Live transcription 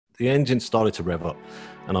the engine started to rev up,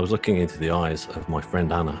 and I was looking into the eyes of my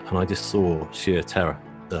friend Anna, and I just saw sheer terror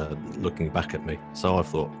looking back at me. So I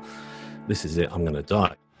thought, this is it, I'm going to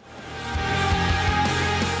die.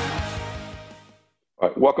 All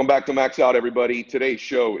right, welcome back to Max Out, everybody. Today's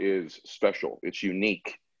show is special. It's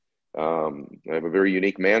unique. I have a very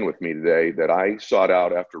unique man with me today that I sought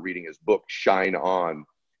out after reading his book, Shine On.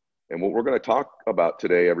 And what we're going to talk about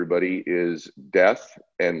today, everybody, is death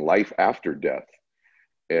and life after death.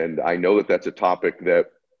 And I know that that's a topic that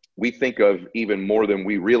we think of even more than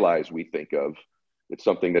we realize we think of. It's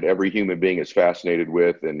something that every human being is fascinated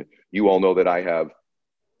with. And you all know that I have,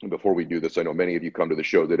 and before we do this, I know many of you come to the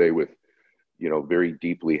show today with, very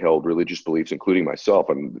deeply held religious beliefs, including myself.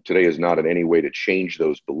 Today is not in any way to change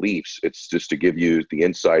those beliefs. It's just to give you the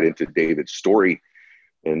insight into David's story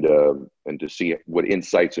and to see what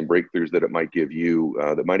insights and breakthroughs that it might give you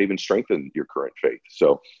that might even strengthen your current faith.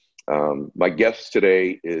 So my guest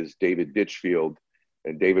today is David Ditchfield.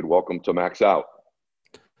 And David, welcome to Max Out.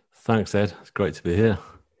 Thanks, Ed. It's great to be here.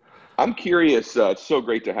 I'm curious. It's so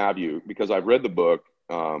great to have you because I've read the book.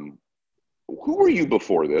 Who were you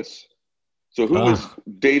before this? So who was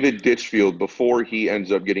David Ditchfield before he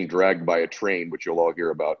ends up getting dragged by a train, which you'll all hear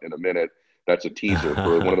about in a minute? That's a teaser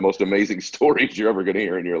for one of the most amazing stories you're ever going to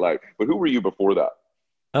hear in your life. But who were you before that?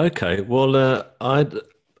 Okay, well, I'd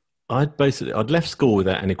left school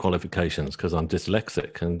without any qualifications because I'm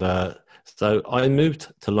dyslexic, and so I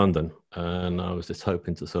moved to London, and I was just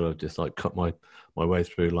hoping to sort of just like cut my way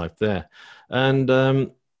through life there, and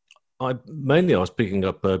I was picking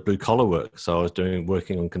up blue collar work, so I was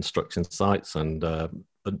working on construction sites and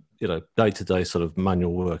day-to-day sort of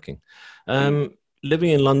manual working.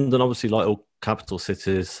 Living in London, obviously, like all capital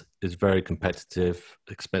cities, is very competitive,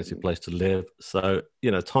 expensive place to live. So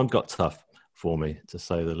time got tough for me, to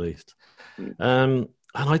say the least. And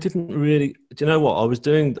I didn't really, do you know what? I was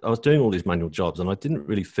doing all these manual jobs, and I didn't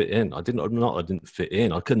really fit in. I didn't fit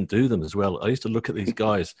in. I couldn't do them as well. I used to look at these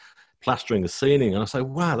guys plastering the ceiling, and I say,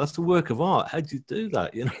 "Wow, that's a work of art. How do you do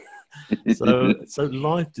that?" So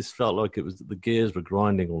life just felt like it was the gears were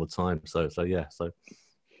grinding all the time. So.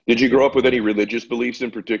 Did you grow up with any religious beliefs in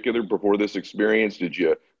particular before this experience? Did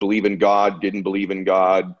you believe in God? Didn't believe in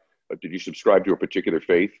God? Did you subscribe to a particular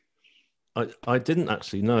faith? I didn't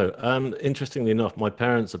actually know. Interestingly enough, my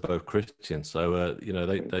parents are both Christian, so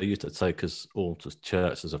they used to take us all to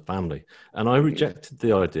church as a family, and I rejected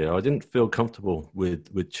the idea. I didn't feel comfortable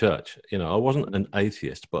with church. I wasn't an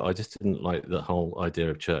atheist, but I just didn't like the whole idea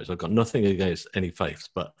of church. I've got nothing against any faiths,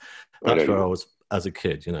 but that's where I was as a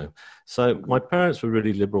kid. So my parents were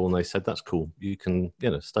really liberal, and they said that's cool. You can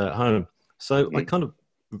stay at home. So I kind of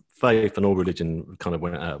faith and all religion kind of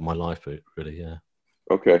went out of my life, really. Yeah.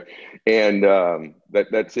 Okay. And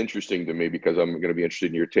that's interesting to me because I'm going to be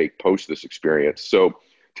interested in your take post this experience. So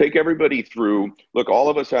take everybody through, look, all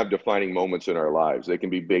of us have defining moments in our lives. They can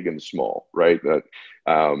be big and small, right? A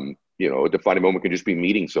defining moment can just be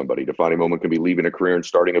meeting somebody. Defining moment can be leaving a career and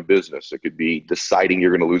starting a business. It could be deciding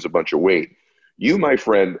you're going to lose a bunch of weight. You, my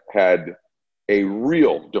friend, had a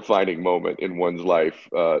real defining moment in one's life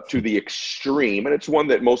to the extreme. And it's one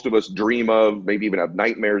that most of us dream of, maybe even have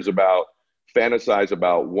nightmares about, fantasize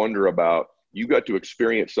about, wonder about. You got to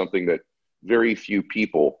experience something that very few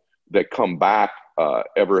people that come back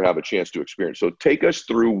ever have a chance to experience. So take us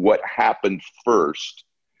through what happened first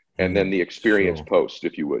and then the experience post,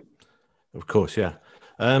 if you would. Of course, yeah.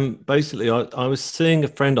 Basically, I was seeing a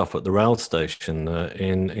friend off at the rail station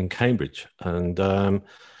in Cambridge, and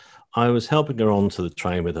I was helping her onto the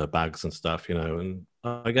train with her bags and stuff, and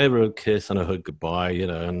I gave her a kiss and a hug goodbye,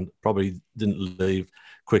 and probably didn't leave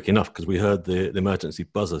quick enough because we heard the emergency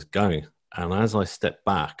buzzers going. And as I stepped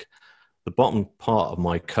back, the bottom part of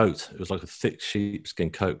my coat, it was like a thick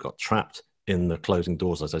sheepskin coat, got trapped in the closing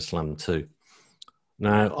doors as I slammed to.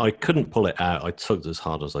 Now, I couldn't pull it out. I tugged as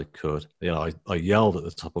hard as I could. I yelled at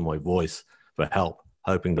the top of my voice for help,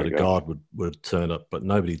 hoping that a guard would turn up, but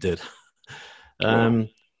nobody did.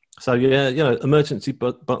 So, emergency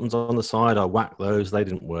buttons on the side, I whacked those. They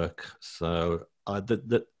didn't work. So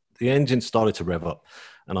the engine started to rev up,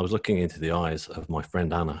 and I was looking into the eyes of my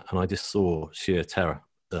friend Anna, and I just saw sheer terror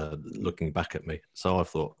looking back at me. So I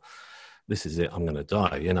thought, this is it, I'm going to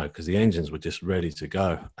die, because the engines were just ready to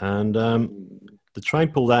go. And the train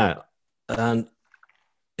pulled out, and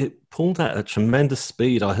it pulled out at tremendous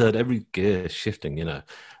speed. I heard every gear shifting, and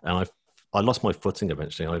I lost my footing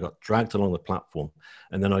eventually. I got dragged along the platform,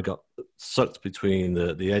 and then I got sucked between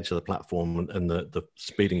the edge of the platform and the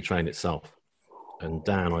speeding train itself. And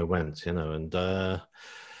down I went, and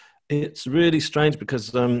it's really strange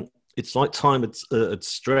because it's like time had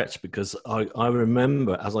stretched, because I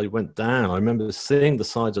remember as I went down, I remember seeing the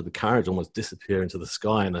sides of the carriage almost disappear into the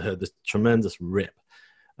sky, and I heard this tremendous rip,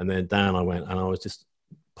 and then down I went, and I was just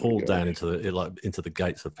pulled down into the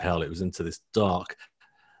gates of hell. It was into this dark,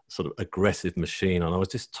 sort of aggressive machine, and I was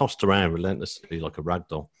just tossed around relentlessly like a rag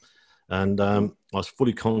doll. And I was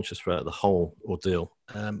fully conscious throughout the whole ordeal.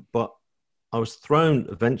 But I was thrown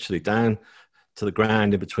eventually down to the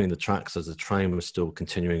ground in between the tracks as the train was still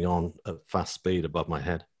continuing on at fast speed above my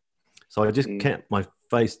head. So I just kept my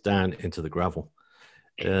face down into the gravel,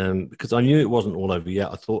 because I knew it wasn't all over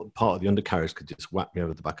yet. I thought part of the undercarriage could just whack me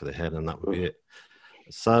over the back of the head, and that would be it.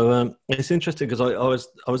 So it's interesting, because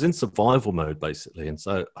I was in survival mode basically, and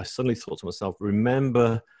so I suddenly thought to myself,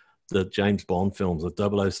 remember the James Bond films,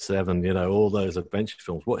 the 007, you know, all those adventure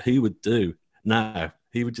films. What he would do now,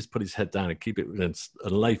 he would just put his head down and keep it and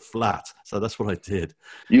lay flat. So that's what I did.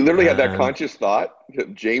 You literally had that conscious thought,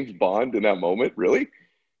 James Bond, in that moment, really?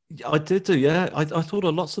 I did do, yeah. I thought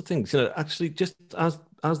of lots of things. You know, actually, just as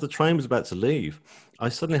the train was about to leave, I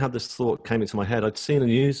suddenly had this thought came into my head. I'd seen a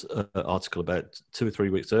news article about 2 or 3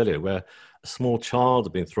 weeks earlier where a small child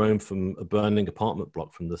had been thrown from a burning apartment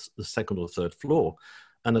block from the second or third floor,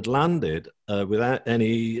 and had landed without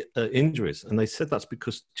any injuries. And they said that's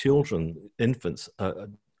because infants,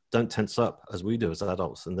 don't tense up as we do as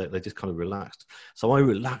adults, and they just kind of relaxed. So I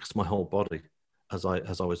relaxed my whole body as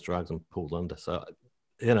I was dragged and pulled under. So,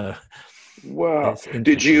 you know. Wow.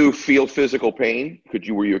 Did you feel physical pain?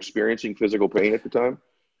 Were you experiencing physical pain at the time?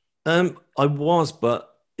 I was,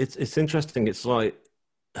 but it's interesting. It's like,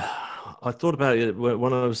 I thought about it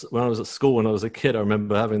when I was at school. When I was a kid, I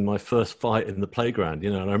remember having my first fight in the playground,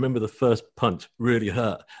 you know, and I remember the first punch really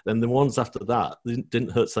hurt. Then the ones after that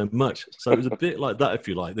didn't hurt so much. So it was a bit like that, if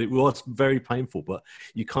you like. It was very painful, but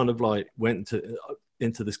you kind of like went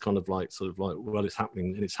into this kind of like, sort of like, well, it's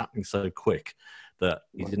happening, and it's happening so quick that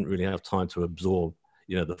you didn't really have time to absorb,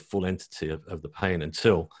 you know, the full entity of the pain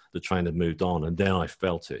until the train had moved on. And then I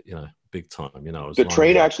felt it, you know, big time. You know, the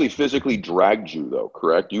train actually physically dragged you, though,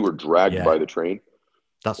 correct? You were dragged by the train?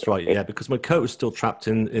 That's right, yeah, because my coat was still trapped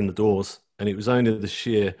in the doors, and it was only the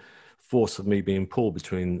sheer force of me being pulled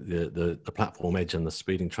between the platform edge and the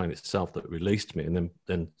speeding train itself that released me, and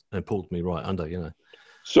then pulled me right under, you know.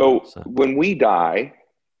 So when we die,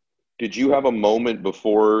 did you have a moment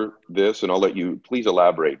before this, and I'll let you, please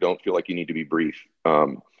elaborate, don't feel like you need to be brief,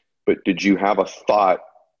 but did you have a thought,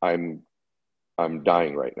 I'm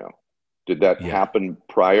dying right now? Did that happen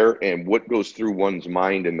prior? And what goes through one's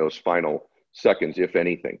mind in those final seconds, if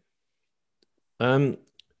anything?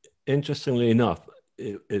 Interestingly enough,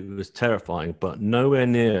 it was terrifying, but nowhere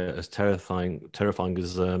near as terrifying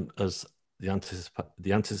as the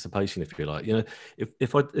anticipation, if you like. You know,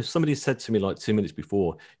 if somebody said to me like 2 minutes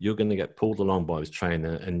before, you're going to get pulled along by this train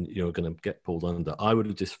and you're going to get pulled under, I would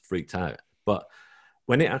have just freaked out. But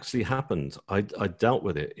when it actually happened, I dealt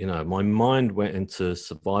with it. You know, my mind went into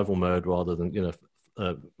survival mode rather than, you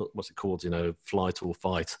know, what's it called? You know, flight or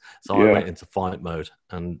fight. So I went into fight mode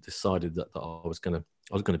and decided that I was going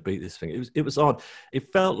to beat this thing. It was odd.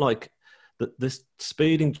 It felt like this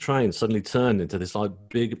speeding train suddenly turned into this like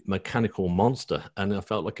big mechanical monster, and I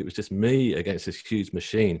felt like it was just me against this huge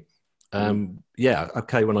machine. Yeah,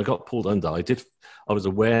 okay. When I got pulled under, I was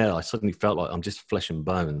aware. I suddenly felt like I'm just flesh and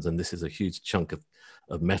bones, and this is a huge chunk of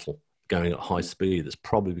metal going at high speed that's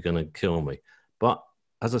probably going to kill me. But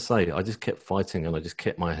as I say, I just kept fighting, and I just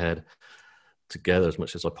kept my head together as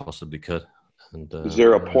much as I possibly could. And is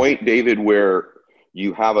there a point, David, where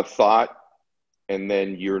you have a thought and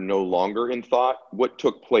then you're no longer in thought? What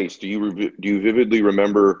took place? Do you vividly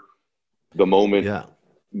remember the moment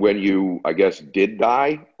when you, I guess, did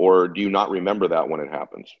die, or do you not remember that when it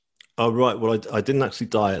happens? Oh, right. Well, I didn't actually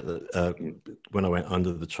die when I went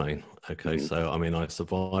under the train. Okay. So, I mean, I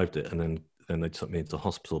survived it, and then they took me into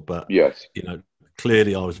hospital, but you know,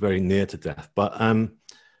 clearly I was very near to death. But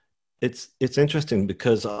it's interesting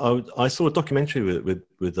because I saw a documentary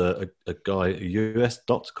with a guy, a US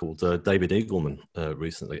doctor called David Eagleman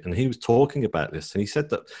recently, and he was talking about this, and he said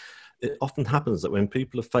that it often happens that when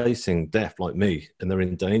people are facing death like me and they're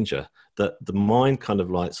in danger, that the mind kind of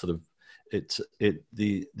like sort of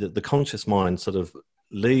the conscious mind sort of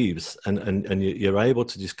leaves, and you're able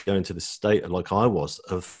to just go into this state of, like I was,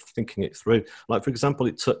 of thinking it through. Like, for example,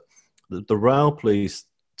 it took the rail police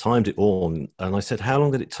timed it all, and I said, how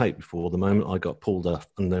long did it take before the moment I got pulled up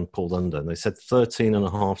and then pulled under? And they said 13 and a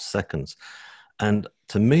half seconds. And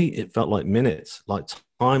to me, it felt like minutes, like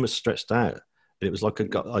time was stretched out. It was like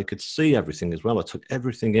I could see everything as well. I took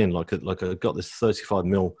everything in, like I got this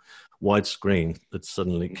 35mm widescreen that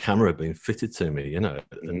suddenly camera being fitted to me,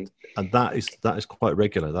 Mm-hmm. and that is quite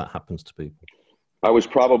regular. That happens to people. I was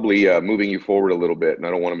probably moving you forward a little bit, and I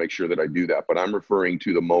don't want to make sure that I do that, but I'm referring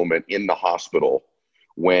to the moment in the hospital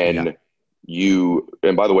Yeah. when you,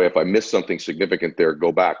 and by the way, if I missed something significant there,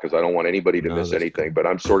 go back because I don't want anybody to No, miss that's anything. good. But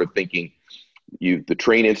I'm sort of thinking the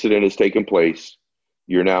train incident has taken place.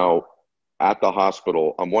 You're now at the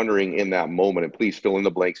hospital. I'm wondering in that moment, and please fill in the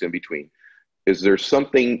blanks in between, is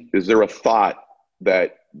there a thought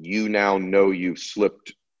that you now know you've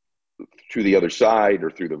slipped to the other side or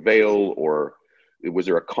through the veil, or was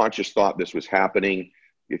there a conscious thought this was happening?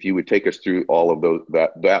 If you would take us through all of those,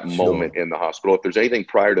 that Sure. moment in the hospital. If there's anything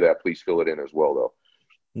prior to that, please fill it in as well, though.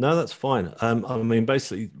 No, that's fine. I mean,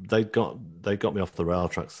 basically, they got me off the rail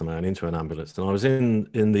tracks somehow and into an ambulance, and I was in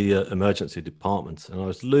the emergency department, and I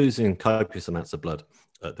was losing copious amounts of blood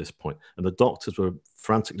at this point, and the doctors were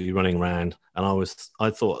frantically running around, and I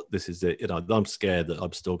thought, this is it. I'm scared that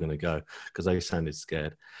I'm still going to go because they sounded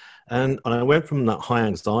scared, and I went from that high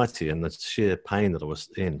anxiety and the sheer pain that I was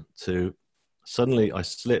in to suddenly I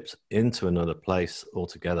slipped into another place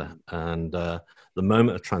altogether, and the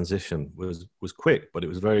moment of transition was quick, but it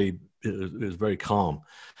was very calm,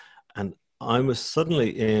 and I was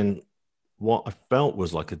suddenly in what I felt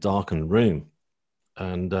was like a darkened room,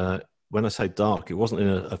 and when I say dark, it wasn't in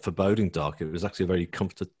a foreboding dark. It was actually a very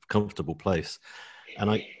comfortable place, and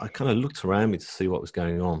I kind of looked around me to see what was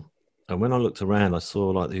going on, and when I looked around, I saw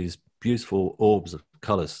like these beautiful orbs of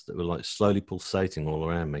colors that were like slowly pulsating all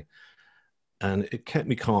around me, and it kept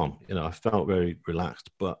me calm. I felt very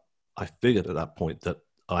relaxed, but I figured at that point that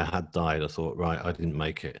I had died. I thought, right, I didn't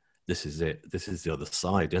make it. This is it. This is the other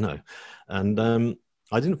side. And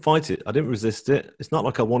I didn't fight it. I didn't resist it. It's not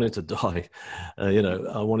like I wanted to die.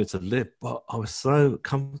 I wanted to live, but I was so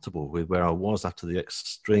comfortable with where I was after the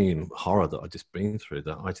extreme horror that I'd just been through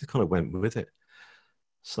that I just kind of went with it.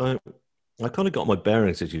 So I kind of got my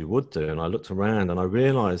bearings as you would do, and I looked around and I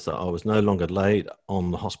realized that I was no longer laid on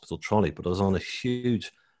the hospital trolley, but I was on a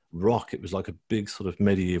huge rock. It was like a big sort of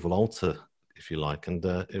medieval altar, if you like, and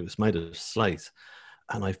it was made of slate.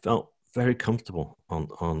 And I felt very comfortable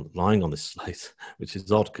on lying on this slate, which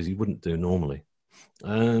is odd because you wouldn't do normally.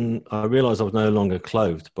 And I realized I was no longer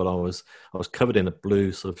clothed, but I was covered in a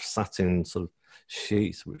blue sort of satin sort of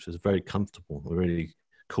sheet, which was very comfortable, really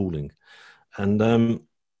cooling. And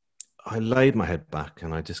I laid my head back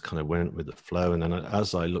and I just kind of went with the flow. And then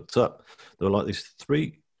as I looked up, there were like these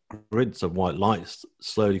three grids of white lights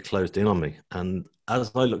slowly closed in on me. And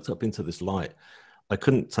as I looked up into this light, I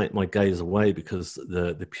couldn't take my gaze away because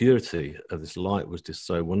the purity of this light was just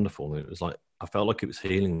so wonderful. And it was like, I felt like it was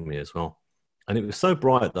healing me as well. And it was so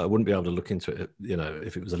bright that I wouldn't be able to look into it,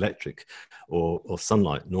 if it was electric or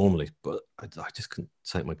sunlight normally, but I just couldn't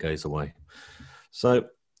take my gaze away. So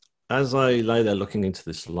as I lay there looking into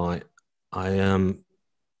this light, I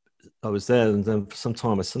I was there, and then for some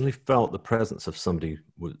time I suddenly felt the presence of somebody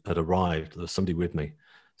had arrived. There was somebody with me,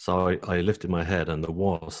 so I lifted my head, and there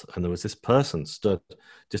was this person stood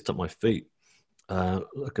just at my feet,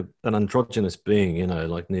 like an androgynous being,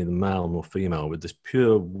 like neither male nor female, with this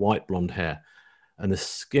pure white blonde hair, and the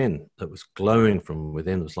skin that was glowing from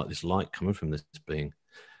within. There was like this light coming from this being,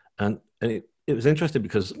 and it was interesting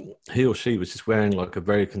because he or she was just wearing like a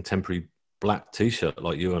very contemporary black t-shirt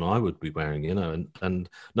like you and I would be wearing, and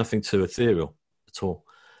nothing too ethereal at all.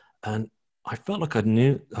 And I felt like I'd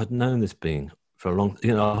known this being for a long,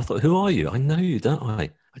 I thought, who are you? I know you, don't I?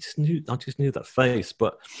 I just knew that face,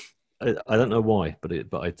 but I don't know why, but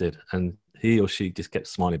I did. And he or she just kept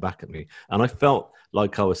smiling back at me. And I felt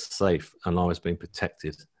like I was safe and I was being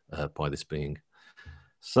protected by this being.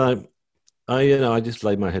 So I just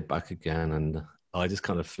laid my head back again, and I just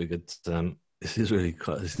kind of figured, this is really,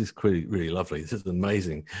 really lovely. This is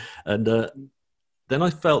amazing. And then I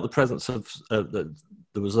felt the presence of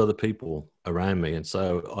there was other people around me, and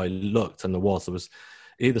so I looked, and there was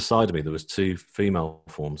either side of me there was two female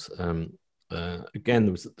forms. Again,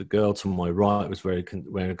 there was the girl to my right was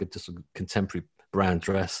wearing just a contemporary brown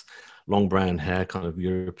dress, long brown hair, kind of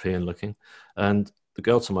European looking, and the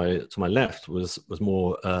girl to my left was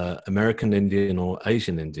more American Indian or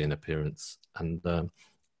Asian Indian appearance, and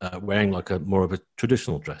wearing like a more of a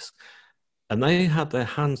traditional dress. And they had their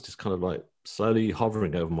hands just kind of like slowly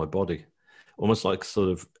hovering over my body, almost like sort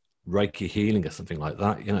of Reiki healing or something like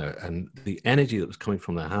that, And the energy that was coming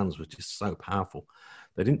from their hands was just so powerful.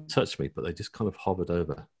 They didn't touch me, but they just kind of hovered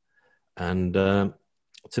over. And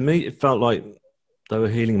to me, it felt like they were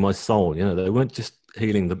healing my soul. They weren't just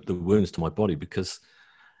healing the wounds to my body, because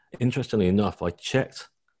interestingly enough, I checked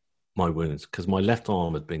my wounds because my left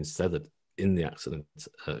arm had been severed in the accident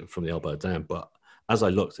from the elbow down. But as I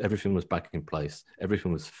looked, everything was back in place.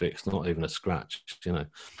 Everything was fixed, not even a scratch, you know.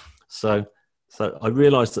 So I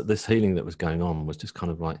realized that this healing that was going on was just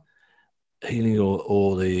kind of like healing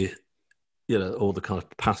all the, you know, all the kind of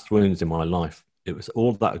past wounds in my life. It was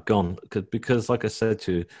all that had gone because like I said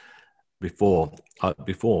to you before, I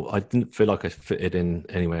didn't feel like I fitted in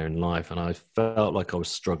anywhere in life, and I felt like I was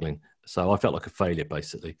struggling. So I felt like a failure,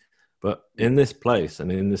 basically. But in this place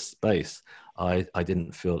and in this space, I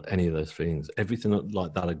didn't feel any of those feelings. Everything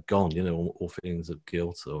like that had gone, you know, all feelings of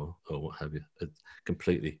guilt or what have you, had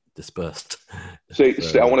completely dispersed. I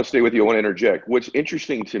So, want to stay with you. I want to interject. What's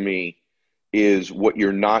interesting to me is what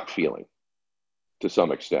you're not feeling to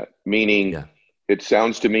some extent, meaning yeah, it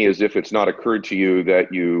sounds to me as if it's not occurred to you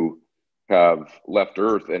that you have left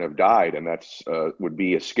Earth and have died, and that's would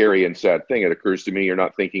be a scary and sad thing. It occurs to me you're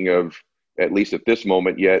not thinking of, at least at this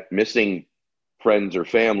moment yet, missing friends or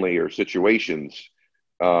family or situations,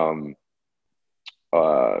 um,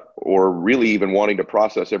 or really even wanting to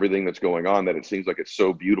process everything that's going on, that it seems like it's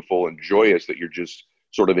so beautiful and joyous that you're just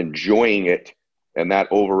sort of enjoying it, and that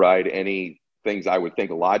override any things I would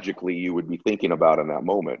think logically you would be thinking about in that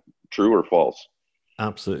moment. True or false?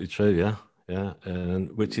 absolutely true. Yeah, yeah,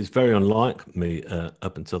 and which is very unlike me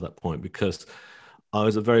up until that point because I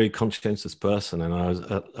was a very conscientious person,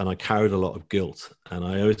 and I carried a lot of guilt, and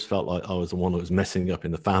I always felt like I was the one that was messing up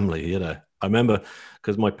in the family. You know, I remember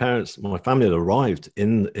because my family had arrived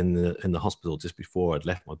in the hospital just before I'd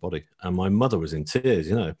left my body, and my mother was in tears.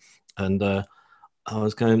 You know, and I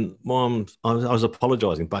was going, Mom, I was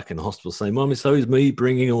apologizing back in the hospital, saying, Mom, it's always me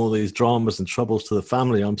bringing all these dramas and troubles to the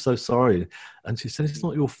family. I'm so sorry. And she said, it's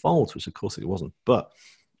not your fault, which of course it wasn't. But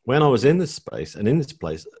when I was in this space and in this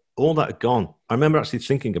place, all that had gone. I remember actually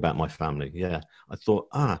thinking about my family. Yeah. I thought,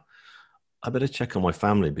 I better check on my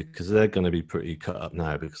family because they're going to be pretty cut up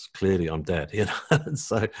now because clearly I'm dead, you know. And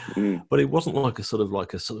so, Mm. but it wasn't like a sort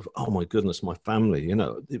of, oh my goodness, my family, you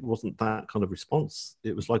know. It wasn't that kind of response.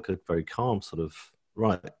 It was like a very calm sort of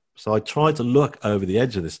right. So I tried to look over the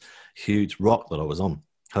edge of this huge rock that I was on,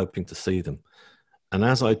 hoping to see them. And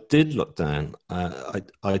as I did look down,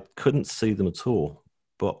 I couldn't see them at all.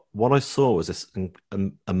 But what I saw was this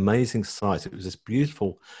amazing sight. It was this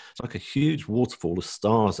beautiful, it's like a huge waterfall of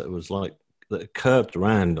stars that was like that curved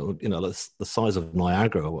around, you know, the size of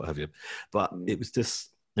Niagara or what have you. But it was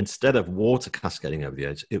just, instead of water cascading over the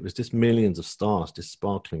edge, it was just millions of stars just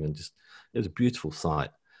sparkling, and just, it was a beautiful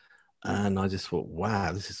sight. And I just thought,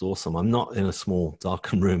 wow, this is awesome. I'm not in a small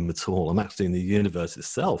darkened room at all. I'm actually in the universe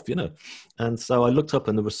itself, you know. And so I looked up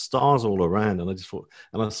and there were stars all around, and I just thought,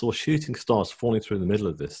 and I saw shooting stars falling through the middle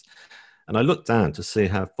of this. And I looked down to see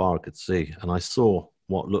how far I could see, and I saw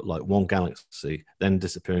what looked like one galaxy, then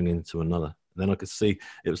disappearing into another. And then I could see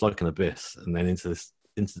it was like an abyss, and then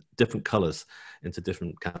into different colors, into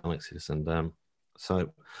different galaxies. And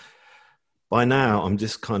so by now, I'm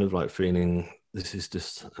just kind of like feeling this is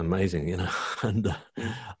just amazing, you know.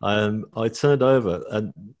 And I turned over,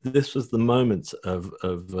 and this was the moment of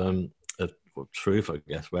truth, I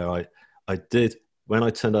guess, where I did. When I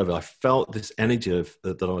turned over, I felt this energy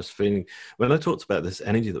that I was feeling. When I talked about this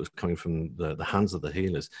energy that was coming from the hands of the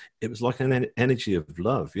healers, it was like an energy of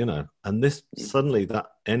love, you know. And this suddenly, that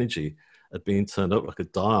energy had been turned up like a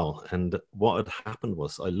dial. And what had happened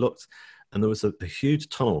was I looked, and there was a huge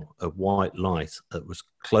tunnel of white light that was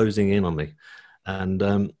closing in on me.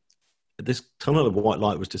 And this tunnel of white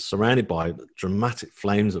light was just surrounded by dramatic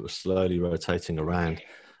flames that were slowly rotating around.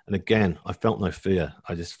 And again, I felt no fear.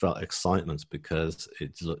 I just felt excitement because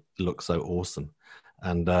it looked so awesome.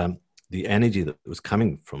 And the energy that was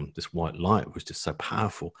coming from this white light was just so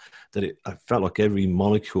powerful that I felt like every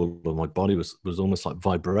molecule of my body was almost like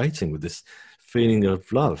vibrating with this feeling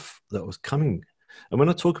of love that was coming. And when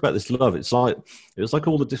I talk about this love, it was like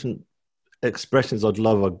all the different expressions I'd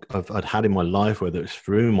I'd had in my life, whether it's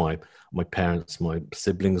through my parents, my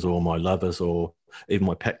siblings, or my lovers, or even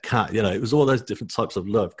my pet cat. You know, it was all those different types of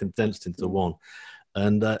love condensed into one,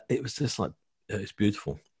 and it was just like it's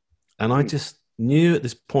beautiful. And I just knew at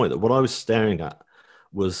this point that what I was staring at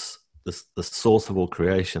was the source of all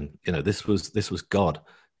creation. You know, this was God.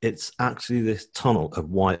 It's actually this tunnel of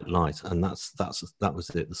white light, and that was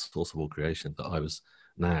it, the source of all creation that I was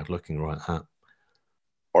now looking right at.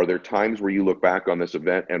 Are there times where you look back on this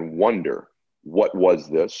event and wonder, what was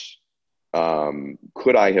this?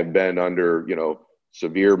 Could I have been under,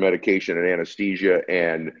 severe medication and anesthesia,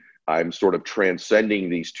 and I'm sort of transcending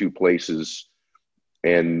these two places,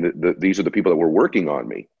 and these are the people that were working on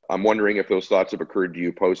me? I'm wondering if those thoughts have occurred to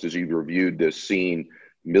you post as you've reviewed this scene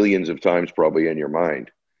millions of times, probably in your mind.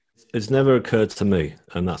 it's never occurred to me,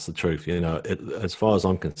 and that's the truth. You know, as far as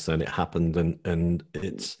I'm concerned, it happened, and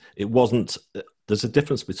it wasn't. There's a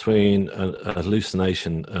difference between a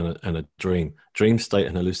hallucination and a dream. Dream state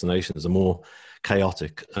and hallucinations are more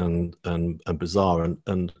chaotic and bizarre,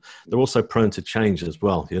 and they're also prone to change as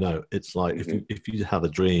well. You know, it's like if you have a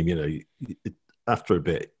dream, you know, after a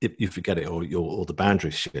bit, you forget it, or the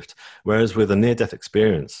boundaries shift. Whereas with a near-death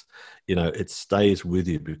experience, you know, it stays with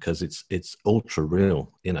you because it's ultra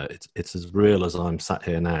real. You know, it's as real as I'm sat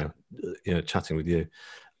here now, you know, chatting with you,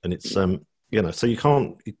 and it's you know, so you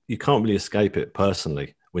can't really escape it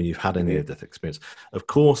personally when you've had a near-death experience. Of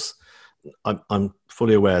course, I'm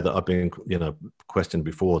fully aware that I've been, you know, questioned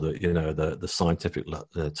before, that, you know, the scientific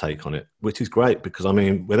take on it, which is great, because I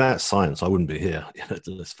mean, without science, I wouldn't be here. You know,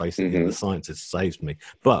 let's face it, you know, the science has saved me.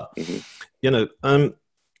 But you know,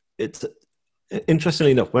 it's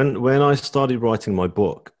interestingly enough, when I started writing my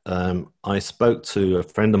book, I spoke to a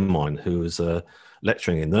friend of mine who was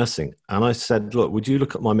lecturing in nursing, and I said, look, would you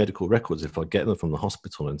look at my medical records if I get them from the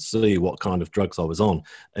hospital and see what kind of drugs I was on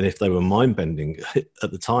and if they were mind-bending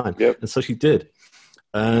at the time? And so she did.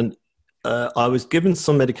 And I was given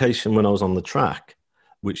some medication when I was on the track,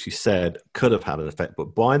 which she said could have had an effect.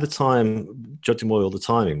 But by the time, judging by all the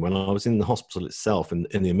timing, when I was in the hospital itself, in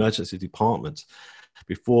the emergency department,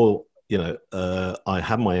 before, you know, I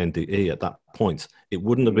had my NDE at that point, it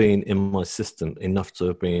wouldn't have been in my system enough to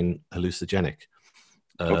have been hallucinogenic.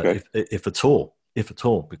 If at all,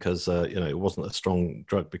 because you know, it wasn't a strong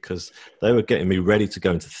drug, because they were getting me ready to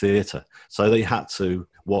go into theatre, so they had to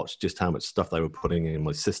watch just how much stuff they were putting in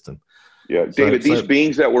my system. Yeah, David, these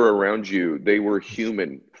beings that were around you, they were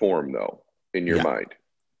human form, though, in your mind.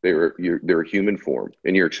 They were human form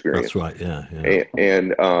in your experience. That's right. Yeah.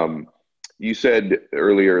 And you said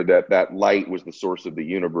earlier that light was the source of the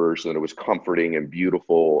universe, and it was comforting and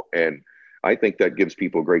beautiful, and I think that gives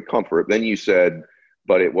people great comfort. Then you said,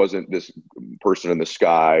 but it wasn't this person in the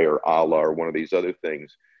sky or Allah or one of these other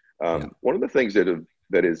things. One of the things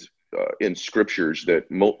that is in scriptures, that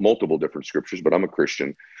multiple different scriptures, but I'm a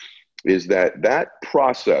Christian, is that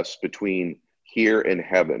process between here and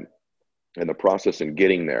heaven and the process in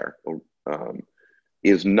getting there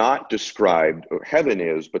is not described. Heaven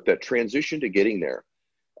is, but that transition to getting there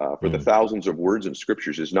for the thousands of words in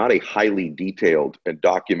scriptures is not a highly detailed and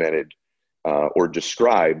documented or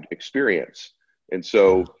described experience. And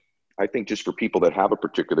so I think just for people that have a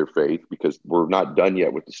particular faith, because we're not done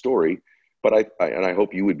yet with the story, but I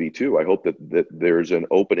hope you would be too. I hope that there's an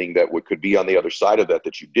opening that could be on the other side of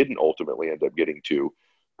that you didn't ultimately end up getting to,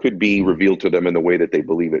 could be revealed to them in the way that they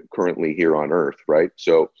believe it currently here on earth, right?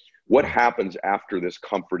 So what happens after this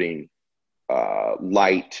comforting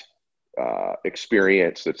light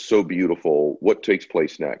experience that's so beautiful? What takes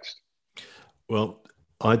place next? Well,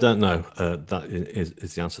 I don't know. That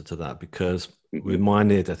is the answer to that, because with my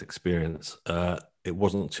near-death experience, it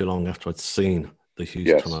wasn't too long after I'd seen the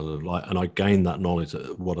huge tunnel of light, and I gained that knowledge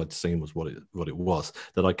that what I'd seen was what it was,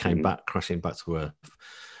 that I came back crashing back to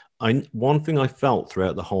earth. One thing I felt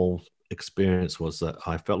throughout the whole experience was that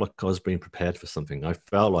I felt like I was being prepared for something. I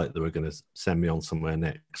felt like they were going to send me on somewhere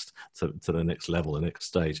next, to the next level, the next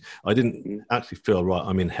stage. I didn't actually feel, right,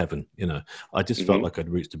 I'm in heaven, you know. I just felt like I'd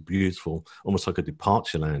reached a beautiful, almost like a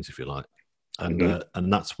departure lounge, if you like.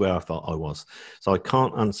 And that's where I felt I was. So I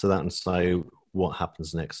can't answer that and say what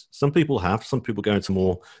happens next. Some people go into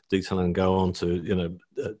more detail and go on to, you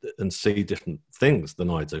know, and see different things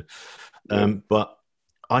than I do. But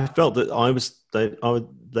I felt that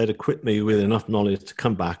they'd equip me with enough knowledge to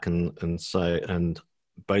come back and say, and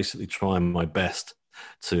basically try my best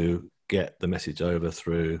to get the message over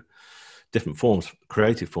through different forms,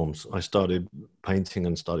 creative forms. I started painting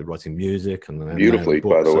and started writing music, and beautifully,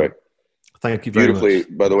 by the way. Thank you very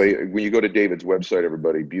much. By the way, when you go to David's website,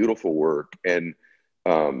 everybody, beautiful work. And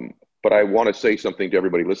but I want to say something to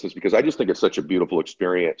everybody listening, because I just think it's such a beautiful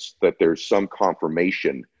experience that there's some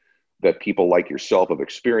confirmation that people like yourself have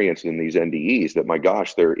experienced in these NDEs, that, my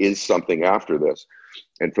gosh, there is something after this.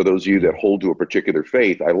 And for those of you that hold to a particular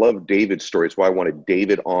faith, I love David's story. It's why I wanted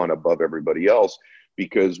David on above everybody else,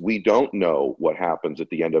 because we don't know what happens at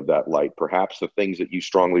the end of that light. Perhaps the things that you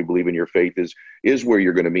strongly believe in your faith is where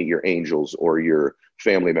you're going to meet your angels or your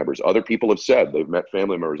family members. Other people have said they've met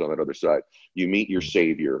family members on that other side. You meet your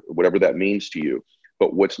savior, whatever that means to you.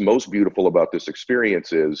 But what's most beautiful about this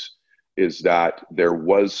experience is that there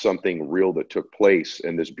was something real that took place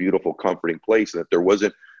in this beautiful, comforting place, and that there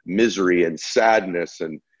wasn't misery and sadness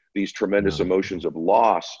and these tremendous emotions of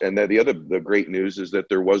loss. And then the great news is that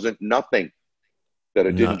there wasn't nothing, that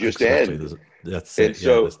it didn't just end. That's and it.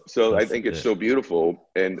 So I think it's so beautiful.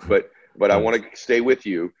 And but I want to stay with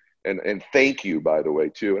you. And thank you, by the way,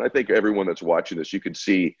 too. And I think everyone that's watching this, you can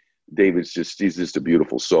see he's just a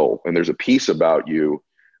beautiful soul. And there's a piece about you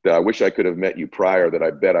that I wish I could have met you prior, that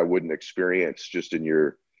I bet I wouldn't experience, just in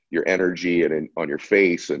your energy and on your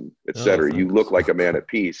face and et Oh, cetera. You look thanks. like a man at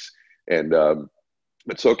peace. And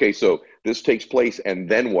it's okay. So this takes place, and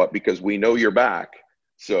then what? Because we know you're back.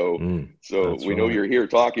 So That's we know right. you're here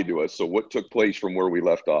talking to us. So what took place from where we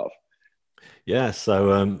left off? Yeah,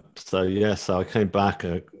 so I came back,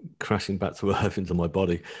 crashing back to earth into my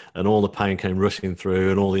body, and all the pain came rushing through,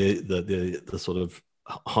 and all the sort of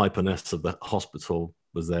hyperness of the hospital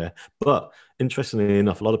was there. But interestingly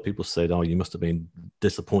enough, a lot of people said, "Oh, you must have been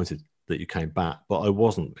disappointed that you came back," but I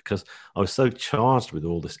wasn't, because I was so charged with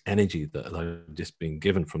all this energy that I'd just been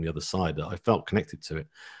given from the other side, that I felt connected to it,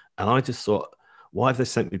 and I just thought, "Why have they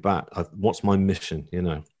sent me back? What's my mission?"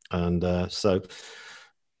 And so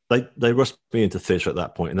they rushed me into theatre at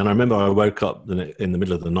that point. And then I remember I woke up in the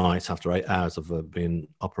middle of the night after 8 hours of being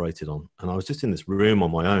operated on. And I was just in this room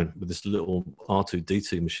on my own with this little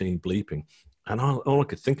R2D2 machine bleeping. And all I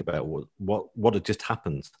could think about was what had just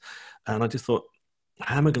happened. And I just thought,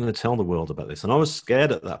 how am I going to tell the world about this? And I was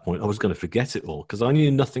scared at that point I was going to forget it all, because I knew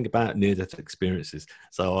nothing about near-death experiences.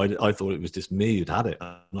 So I thought it was just me who'd had it.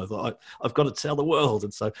 And I thought, I've got to tell the world.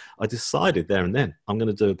 And so I decided there and then, I'm going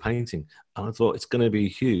to do a painting. And I thought, it's going to be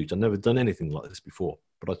huge. I've never done anything like this before.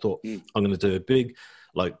 But I thought, I'm going to do a big,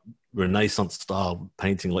 like, Renaissance style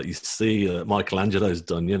painting like you see Michelangelo's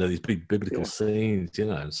done, these big biblical scenes,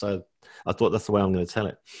 So I thought, that's the way I'm going to tell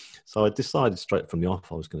it. So I decided straight from the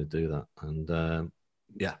off I was going to do that. And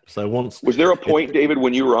yeah. So once Was there a point, David,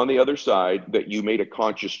 when you were on the other side, that you made a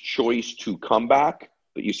conscious choice to come back?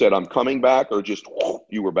 That you said, "I'm coming back," or just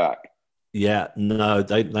you were back? yeah, no,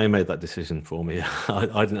 they made that decision for me. I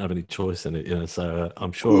didn't have any choice in it, So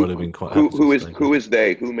I'm sure I'd have Who been quite happy to stay back. who is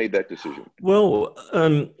they? Who made that decision? Well,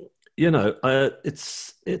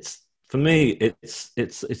 it's for me, it's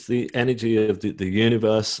the energy of the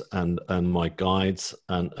universe and my guides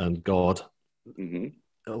and God. Mm-hmm.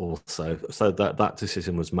 Also, so that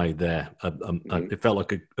decision was made there. It felt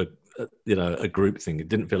like a group thing. It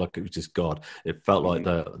didn't feel like it was just God. It felt like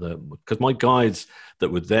because my guides that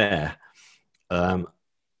were there have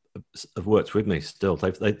worked with me still.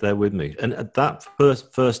 They're with me, and at that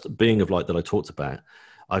first being of light that I talked about,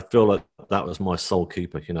 I feel like that was my soul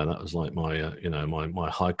keeper. That was like my my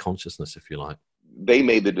high consciousness, if you like. They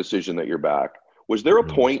made the decision that you're back. Was there a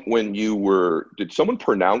point when did someone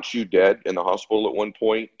pronounce you dead in the hospital at one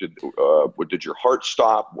point? Did your heart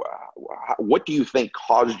stop? What do you think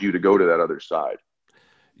caused you to go to that other side?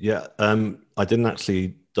 Yeah, I didn't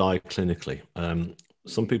actually die clinically.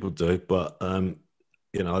 Some people do, but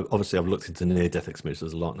obviously I've looked into near-death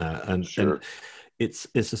experiences a lot now, and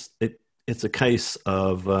it's a case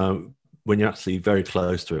of when you're actually very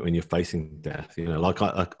close to it, when you're facing death. Like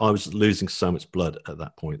I was losing so much blood at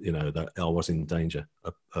that point, that I was in danger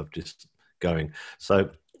of just going. So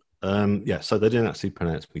so they didn't actually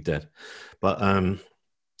pronounce me dead, but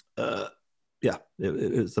yeah,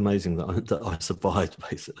 it's amazing that I survived,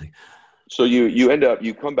 basically. So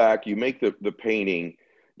you come back, you make the painting,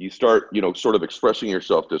 you start, sort of expressing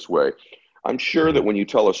yourself this way. I'm sure that when you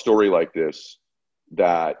tell a story like this,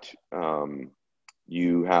 that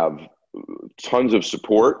you have tons of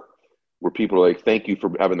support, where people are like, "Thank you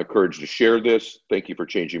for having the courage to share this. Thank you for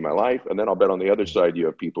changing my life." And then I'll bet on the other side, you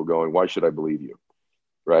have people going, "Why should I believe you?"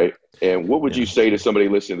 Right? And what would you say to somebody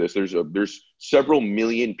listening to this? There's several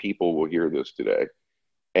million people will hear this today,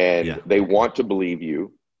 and they want to believe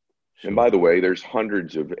you. Sure. And by the way, there's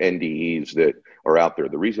hundreds of NDEs that are out there.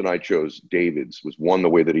 The reason I chose David's was, one, the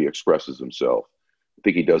way that he expresses himself. I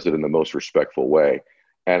think he does it in the most respectful way.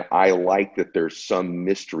 And I like that there's some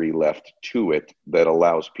mystery left to it that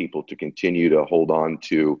allows people to continue to hold on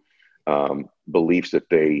to beliefs that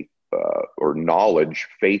they, or knowledge,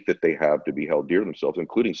 faith that they have to be held dear to themselves,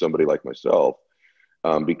 including somebody like myself,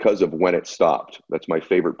 because of when it stopped. That's my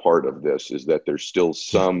favorite part of this, is that there's still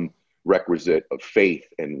some requisite of faith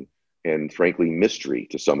and frankly mystery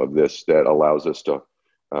to some of this that allows us to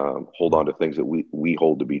hold on to things that we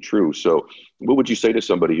hold to be true. So what would you say to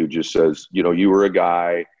somebody who just says, you were a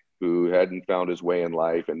guy who hadn't found his way in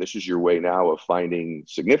life, and this is your way now of finding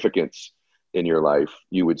significance in your life?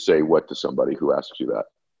 You would say what to somebody who asks you that?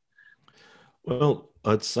 Well,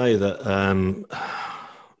 I'd say that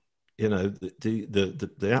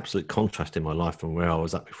the absolute contrast in my life from where I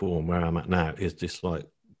was at before and where I'm at now is just like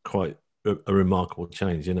quite a remarkable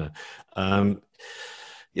change.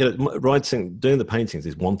 writing, doing the paintings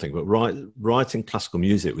is one thing, but writing classical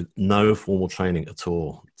music with no formal training at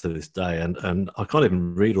all to this day, and I can't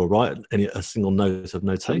even read or write a single note of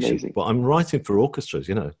notation. But I'm writing for orchestras,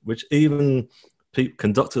 which even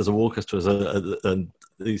conductors of orchestras and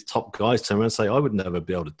these top guys turn around and say, "I would never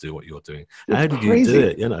be able to do what you're doing. How did you do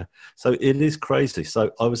it?" So it is crazy.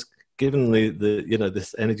 So I was given the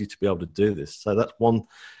this energy to be able to do this. So that's one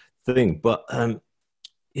thing. But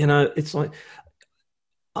it's like,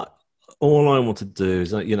 all I want to do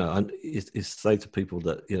is, is say to people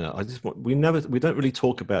that, I just want, we don't really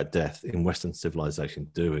talk about death in Western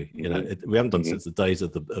civilization, do we? We haven't done since the days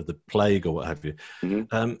of the plague or what have you.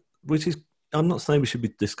 Which is, I'm not saying we should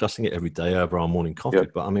be discussing it every day over our morning coffee,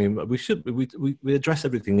 but I mean, we address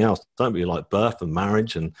everything else, don't we? Like birth and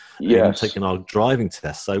marriage and even taking our driving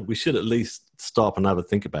test. So we should at least stop and have a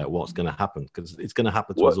think about what's going to happen, because it's going to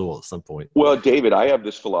happen to us all at some point. Well, David, I have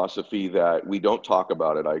this philosophy that we don't talk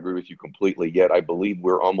about it. I agree with you completely. Yet I believe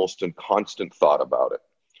we're almost in constant thought about it.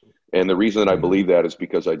 And the reason that I believe that is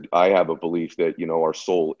because I have a belief that, our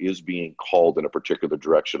soul is being called in a particular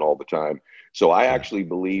direction all the time. So I actually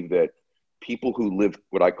believe that people who live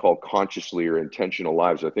what I call consciously or intentional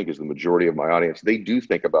lives, I think is the majority of my audience, they do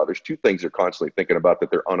think about, there's two things they're constantly thinking about that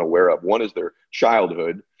they're unaware of. One is their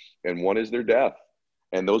childhood and one is their death.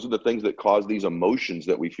 And those are the things that cause these emotions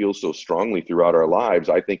that we feel so strongly throughout our lives,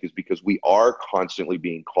 I think, is because we are constantly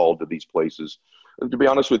being called to these places. And to be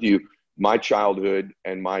honest with you, my childhood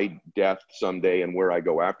and my death someday and where I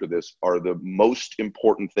go after this are the most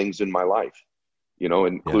important things in my life.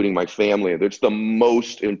 Including my family. It's the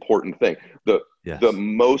most important thing. The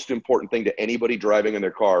most important thing to anybody driving in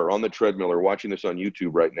their car or on the treadmill or watching this on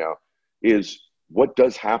YouTube right now is, what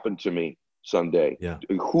does happen to me someday? Yeah.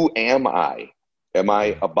 Who am I? Am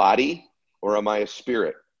I a body or am I a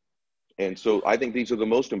spirit? And so I think these are the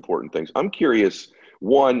most important things. I'm curious,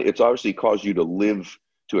 one, it's obviously caused you to live,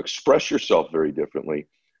 to express yourself very differently.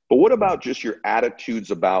 But what about just your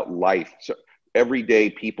attitudes about life? So, everyday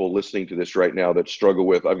people listening to this right now that struggle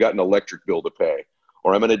with, I've got an electric bill to pay,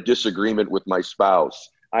 or I'm in a disagreement with my spouse.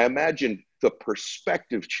 I imagine the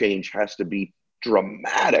perspective change has to be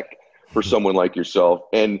dramatic for someone like yourself.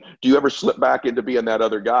 And do you ever slip back into being that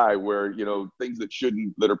other guy where, things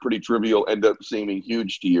that are pretty trivial end up seeming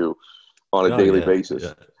huge to you on a daily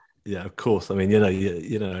basis? Yeah, of course. I mean,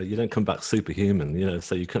 you don't come back superhuman,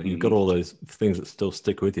 so you've got all those things that still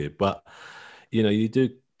stick with you. But, you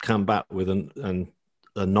do come back with a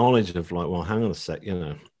knowledge of like, well, hang on a sec,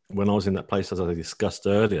 when I was in that place, as I discussed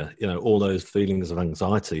earlier, all those feelings of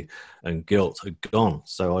anxiety and guilt are gone.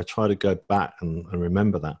 So I try to go back and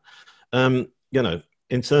remember that.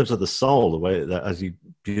 In terms of the soul, the way that, as you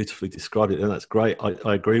beautifully described it, and that's great.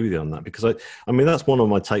 I agree with you on that, because I mean, that's one of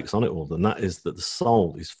my takes on it all. And that is that the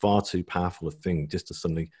soul is far too powerful a thing just to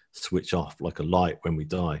suddenly switch off like a light when we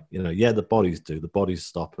die. The bodies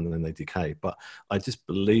stop and then they decay. But I just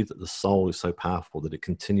believe that the soul is so powerful that it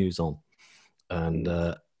continues on. And,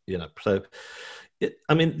 so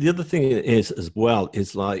the other thing is as well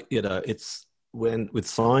is like, it's when with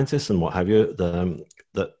scientists and what have you,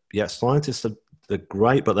 scientists they're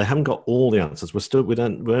great, but they haven't got all the answers. We're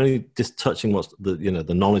only just touching what's the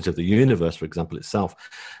knowledge of the universe, for example, itself.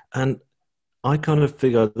 And I kind of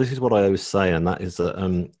figure, this is what I always say, and that is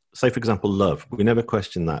that, say, for example, love. We never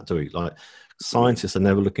question that, do we? Like, scientists are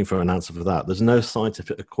never looking for an answer for that. There's no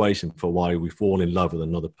scientific equation for why we fall in love with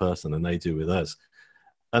another person and they do with us.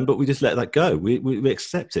 But we just let that go. We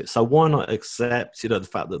accept it. So why not accept, the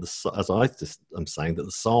fact that I'm saying, that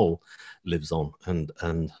the soul lives on, and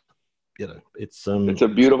it's a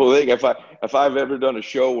beautiful thing. If I've ever done a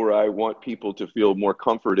show where I want people to feel more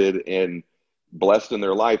comforted and blessed in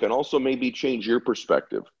their life, and also maybe change your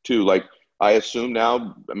perspective too. Like, I assume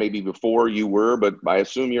now, maybe before you were, but I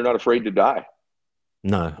assume you're not afraid to die.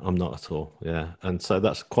 No, I'm not at all. Yeah. And so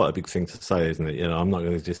that's quite a big thing to say, isn't it? I'm not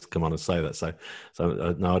going to just come on and say that. So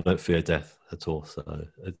no, I don't fear death at all. So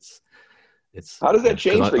it's how does that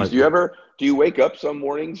change things? Do you wake up some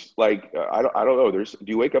mornings like, I don't know, do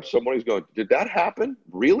you wake up some mornings going, did that happen?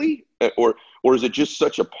 Really? Or is it just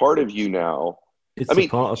such a part of you now? It's a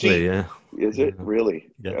part of me. Yeah. Is it really?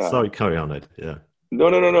 Yeah. Sorry. Carry on, Ed. Yeah. No.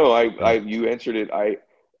 You answered it.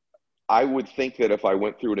 I would think that if I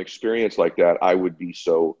went through an experience like that, I would be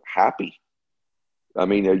so happy. I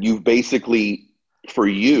mean, you've basically, for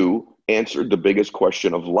you, answered the biggest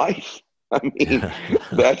question of life. I mean,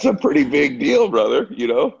 that's a pretty big deal, brother,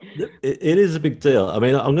 It is a big deal. I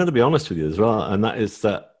mean, I'm going to be honest with you as well. And that is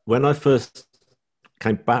that when I first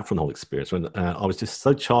came back from the whole experience, when I was just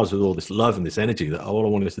so charged with all this love and this energy that all I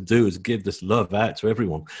wanted to do is give this love out to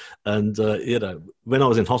everyone. And, when I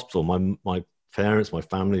was in hospital, my parents, my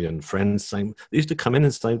family and friends saying, they used to come in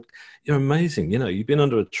and say, you're amazing. You know, you've been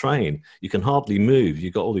under a train. You can hardly move.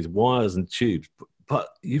 You've got all these wires and tubes, but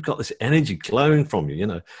you've got this energy glowing from you, you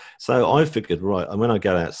know. So I figured, right, and when I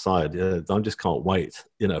get outside, I just can't wait,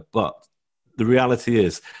 you know. But the reality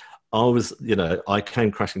is, I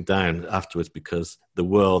came crashing down afterwards because the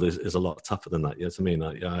world is a lot tougher than that. You know what I mean?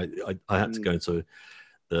 I had to go into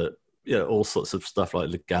all sorts of stuff like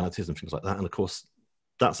legalities and things like that. And of course,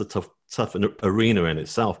 that's a tough arena in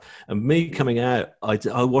itself. And me coming out,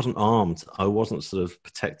 I wasn't armed. I wasn't sort of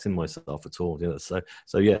protecting myself at all. You know, so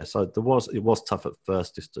it was tough at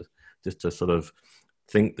first just to sort of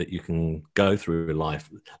think that you can go through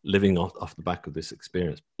life living off the back of this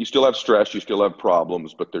experience. You still have stress, you still have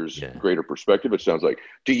problems, but there's greater perspective, it sounds like.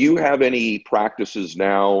 Do you have any practices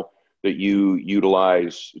now that you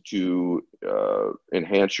utilize to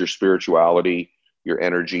enhance your spirituality, your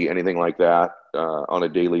energy, anything like that on a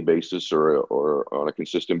daily basis or on a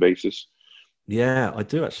consistent basis? Yeah, I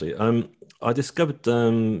do actually. I discovered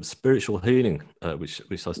spiritual healing, which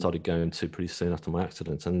I started going to pretty soon after my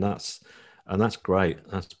accident, and that's great.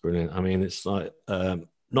 That's brilliant. I mean, it's like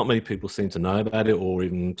not many people seem to know about it or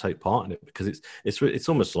even take part in it, because it's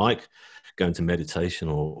almost like going to meditation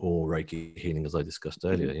or Reiki healing, as I discussed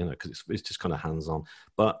earlier. You know, because it's just kind of hands on.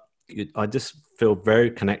 But I just feel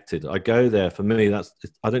very connected. I go there, for me,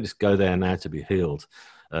 I don't just go there now to be healed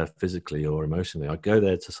physically or emotionally. I go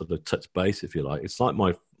there to sort of touch base, if you like. It's like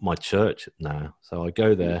my church now. So I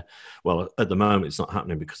go there. Well, at the moment it's not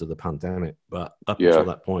happening because of the pandemic, but up until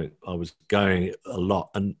that point I was going a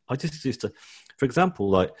lot. And I just used to, for example,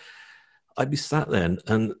 like I'd be sat there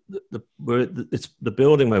and it's the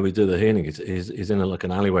building where we do the healing is in like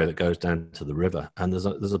an alleyway that goes down to the river, and there's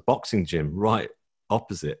a boxing gym right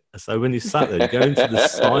opposite. So when you sat there, you go into the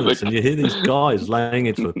silence and you hear these guys laying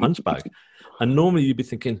into a punch bag. And normally you'd be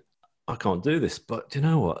thinking, I can't do this. But do you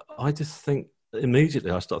know what? I just think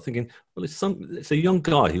immediately I start thinking, well, it's a young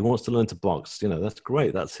guy who wants to learn to box. You know, that's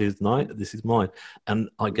great. That's his night. This is mine. And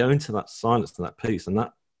I go into that silence and that peace, and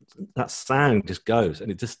that sound just goes and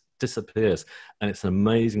it just disappears. And it's an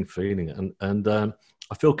amazing feeling. And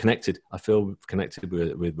I feel connected. I feel connected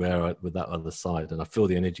with that other side, and I feel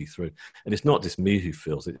the energy through. And it's not just me who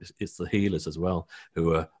feels it; it's the healers as well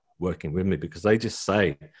who are working with me, because they just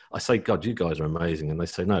say, I say, God, you guys are amazing, and they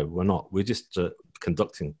say, no, we're not. We're just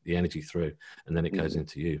conducting the energy through, and then it goes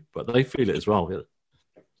into you. But they feel it as well.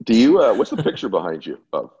 Do you? What's the picture behind you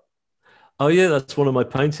of? Oh yeah, that's one of my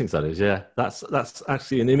paintings. That is, yeah. That's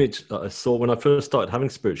actually an image that I saw when I first started having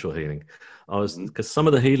spiritual healing. I was, because some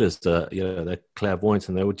of the healers, they're clairvoyant,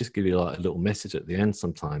 and they would just give you like a little message at the end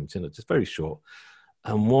sometimes, just very short.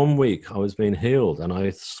 And one week I was being healed, and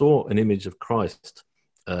I saw an image of Christ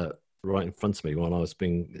right in front of me while I was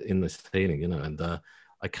being in this healing, and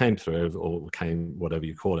I came through, or came, whatever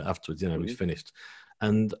you call it, afterwards. We finished,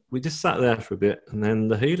 and we just sat there for a bit, and then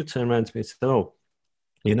the healer turned around to me and said, "Oh,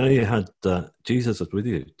 you had Jesus was with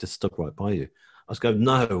you, just stuck right by you." I was going,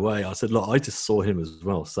 "No way." I said, "Look, I just saw him as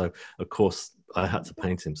well." So of course I had to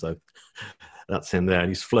paint him. So that's him there, and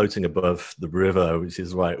he's floating above the river, which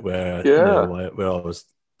is right where where I was.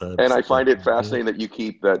 And I find it fascinating that you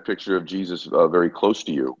keep that picture of Jesus very close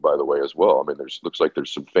to you, by the way, as well. I mean, looks like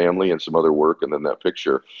there's some family and some other work, and then that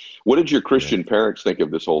picture. What did your Christian parents think of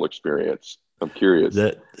this whole experience? I'm curious.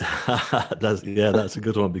 That's a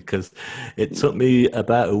good one, because it took me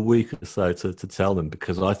about a week or so to tell them,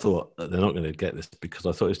 because I thought they're not going to get this, because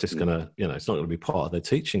I thought it's just going to, it's not going to be part of their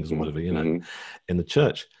teachings or whatever, in the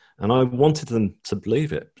church. And I wanted them to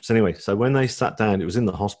believe it. So anyway, so when they sat down, it was in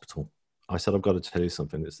the hospital. I said, I've got to tell you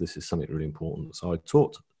something. This is something really important. So I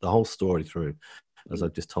talked the whole story through, as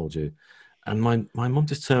I've just told you. And my mum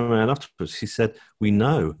just turned around afterwards. She said, "We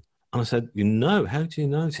know." And I said, "You know? How do you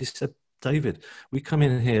know?" She said, "David, we come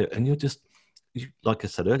in here and like I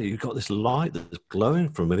said earlier, you've got this light that's glowing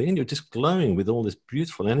from within. You're just glowing with all this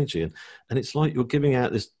beautiful energy. And it's like you're giving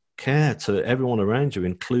out this care to everyone around you,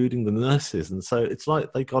 including the nurses." And so it's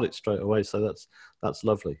like they got it straight away. So that's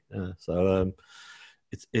lovely. Yeah. So,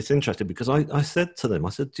 it's interesting, because I said to them, I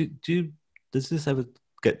said, does this ever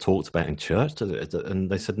get talked about in church?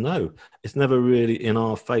 And they said, no, it's never really in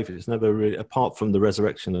our faith. It's never really, apart from the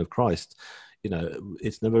resurrection of Christ,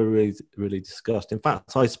 it's never really discussed. In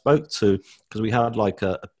fact, I spoke to, because we had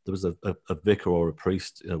there was a vicar or a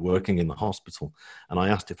priest working in the hospital, and I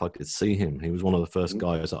asked if I could see him. He was one of the first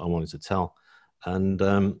guys that I wanted to tell.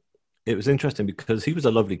 And it was interesting, because he was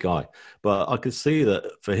a lovely guy, but I could see that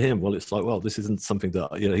for him, well, it's like, well, this isn't something that,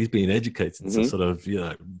 he's being educated to sort of,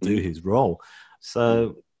 do his role.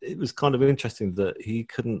 So it was kind of interesting that he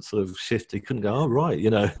couldn't sort of shift. He couldn't go, oh, right, you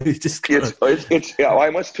know, he just kind of. It's yeah, I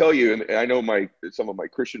must tell you, and I know some of my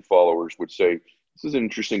Christian followers would say, this is an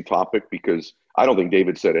interesting topic because I don't think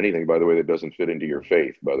David said anything, by the way, that doesn't fit into your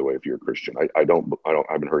faith, by the way, if you're a Christian. I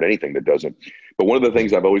haven't heard anything that doesn't. But one of the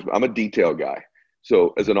things I'm a detail guy.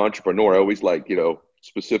 So as an entrepreneur, I always like,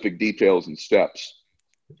 specific details and steps.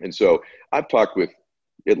 And so I've talked with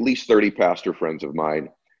at least 30 pastor friends of mine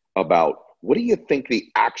about, what do you think the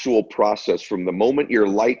actual process from the moment your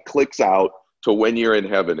light clicks out to when you're in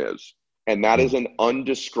heaven is? And that is an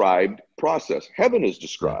undescribed process. Heaven is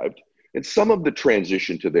described. And some of the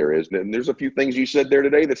transition to there is, and there's a few things you said there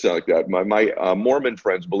today that sound like that. My Mormon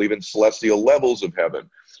friends believe in celestial levels of heaven.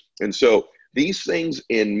 And so these things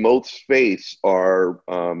in most faiths are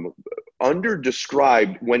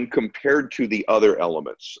under-described when compared to the other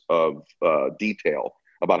elements of detail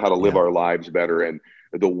about how to live our lives better, and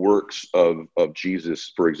the works of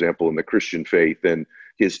Jesus, for example, in the Christian faith and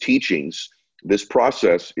his teachings. This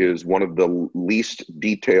process is one of the least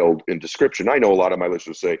detailed in description. I know a lot of my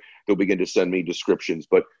listeners say they'll begin to send me descriptions,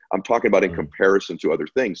 but I'm talking about in comparison to other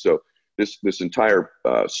things. So this entire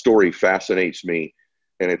story fascinates me,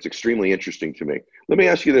 and it's extremely interesting to me. Let me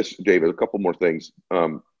ask you this, David, a couple more things.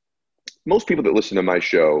 Most people that listen to my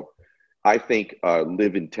show, I think,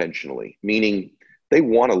 live intentionally, meaning they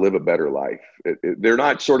want to live a better life. They're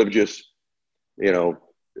not sort of just,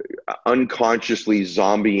 unconsciously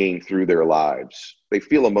zombieing through their lives. They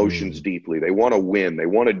feel emotions deeply. They want to win. They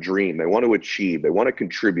want to dream. They want to achieve. They want to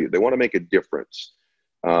contribute. They want to make a difference.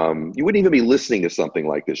 You wouldn't even be listening to something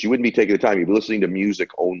like this. You wouldn't be taking the time. You'd be listening to music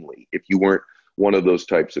only if you weren't one of those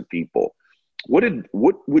types of people. What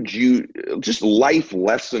would you, just life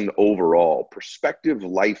lesson overall, perspective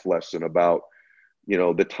life lesson about,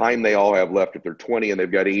 the time they all have left, if they're 20 and they've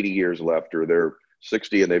got 80 years left, or they're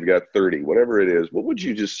 60 and they've got 30, whatever it is, what would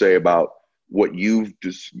you just say about what you've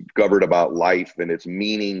discovered about life and its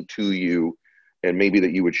meaning to you, and maybe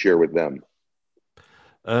that you would share with them?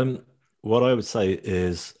 What I would say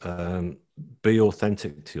is be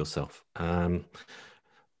authentic to yourself.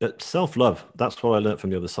 Self-love, that's what I learned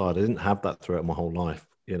from the other side. I didn't have that throughout my whole life,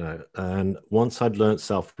 and once I'd learned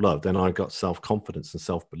self-love, then I got self-confidence and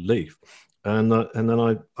self-belief. And then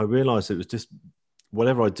I realized it was just,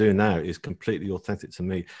 whatever I do now is completely authentic to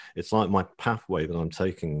me. It's like my pathway that I'm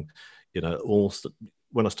taking,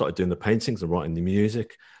 when I started doing the paintings and writing the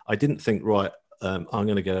music, I didn't think, right, I'm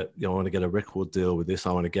going to get, I want to get a record deal with this.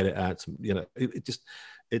 I want to get it out. To,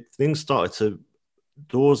 things started to,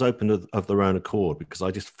 doors opened of their own accord, because I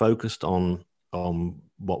just focused on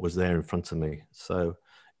what was there in front of me. So,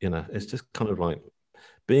 it's just kind of like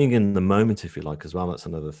being in the moment, if you like, as well. That's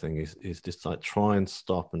another thing, is just like try and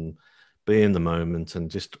stop and be in the moment, and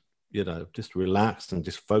just relax and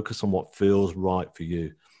just focus on what feels right for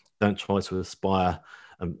you. Don't try to aspire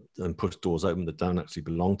and push doors open that don't actually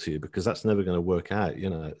belong to you, because that's never going to work out.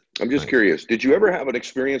 I'm just curious, did you ever have an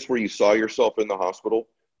experience where you saw yourself in the hospital,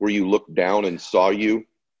 where you looked down and saw you?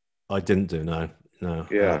 I didn't do, no.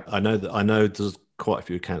 Yeah. I know there's quite a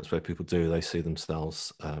few accounts where people do, they see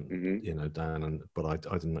themselves down, but I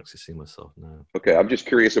didn't actually see myself, no. Okay, I'm just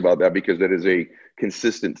curious about that, because that is a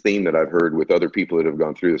consistent theme that I've heard with other people that have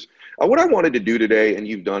gone through this. What I wanted to do today, and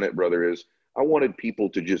you've done it, brother, is I wanted people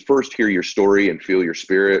to just first hear your story and feel your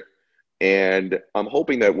spirit. And I'm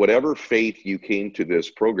hoping that whatever faith you came to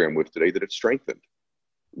this program with today, that it's strengthened,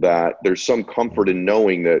 that there's some comfort in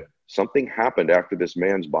knowing that something happened after this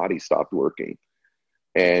man's body stopped working.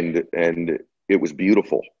 And it was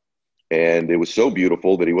beautiful. And it was so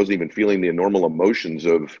beautiful that he wasn't even feeling the normal emotions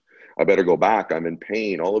of, I better go back, I'm in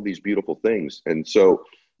pain, all of these beautiful things. And so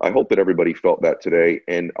I hope that everybody felt that today,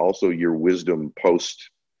 and also your wisdom post,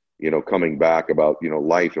 coming back about,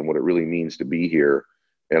 life and what it really means to be here.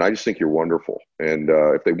 And I just think you're wonderful. And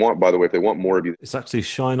if they want, by the way, if they want more of you, it's actually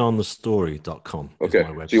shineonthestory.com. Okay.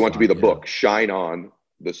 So you want to be the book,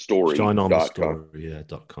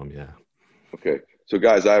 shineonthestory.com. .com, yeah. Okay. So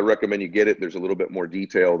guys, I recommend you get it. There's a little bit more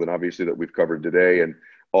detail than obviously that we've covered today, and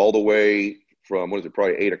all the way from,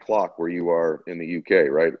 probably 8 o'clock where you are in the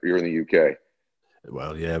UK, right? You're in the UK.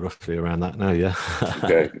 Well, yeah, roughly around that now, yeah.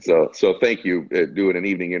 Okay, so thank you. Doing an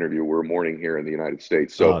evening interview. We're morning here in the United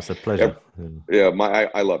States. So it's a pleasure.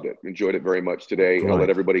 I loved it. Enjoyed it very much today. Great. I'll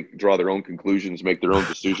let everybody draw their own conclusions, make their own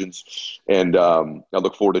decisions, and I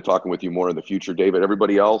look forward to talking with you more in the future, David.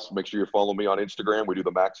 Everybody else, make sure you follow me on Instagram. We do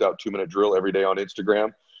the Max Out 2-minute drill every day on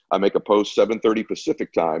Instagram. I make a post 7:30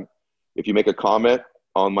 Pacific time. If you make a comment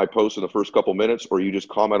on my post in the first couple minutes, or you just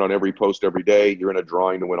comment on every post every day, you're in a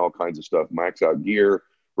drawing to win all kinds of stuff. Max Out gear,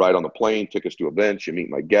 ride on the plane, tickets to events, you meet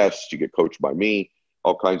my guests, you get coached by me.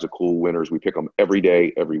 all kinds of cool winners. We pick them every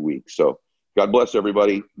day, every week. So God bless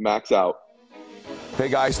everybody. Max out. Hey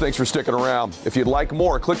guys, thanks for sticking around. If you'd like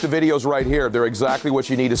more, click the videos right here. They're exactly what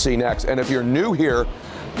you need to see next. And if you're new here,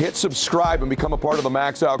 hit subscribe and become a part of the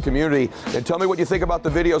Max Out community. And tell me what you think about the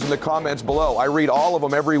videos in the comments below. I read all of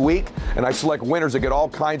them every week, and I select winners that get all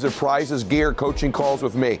kinds of prizes, gear, coaching calls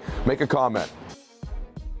with me. Make a comment.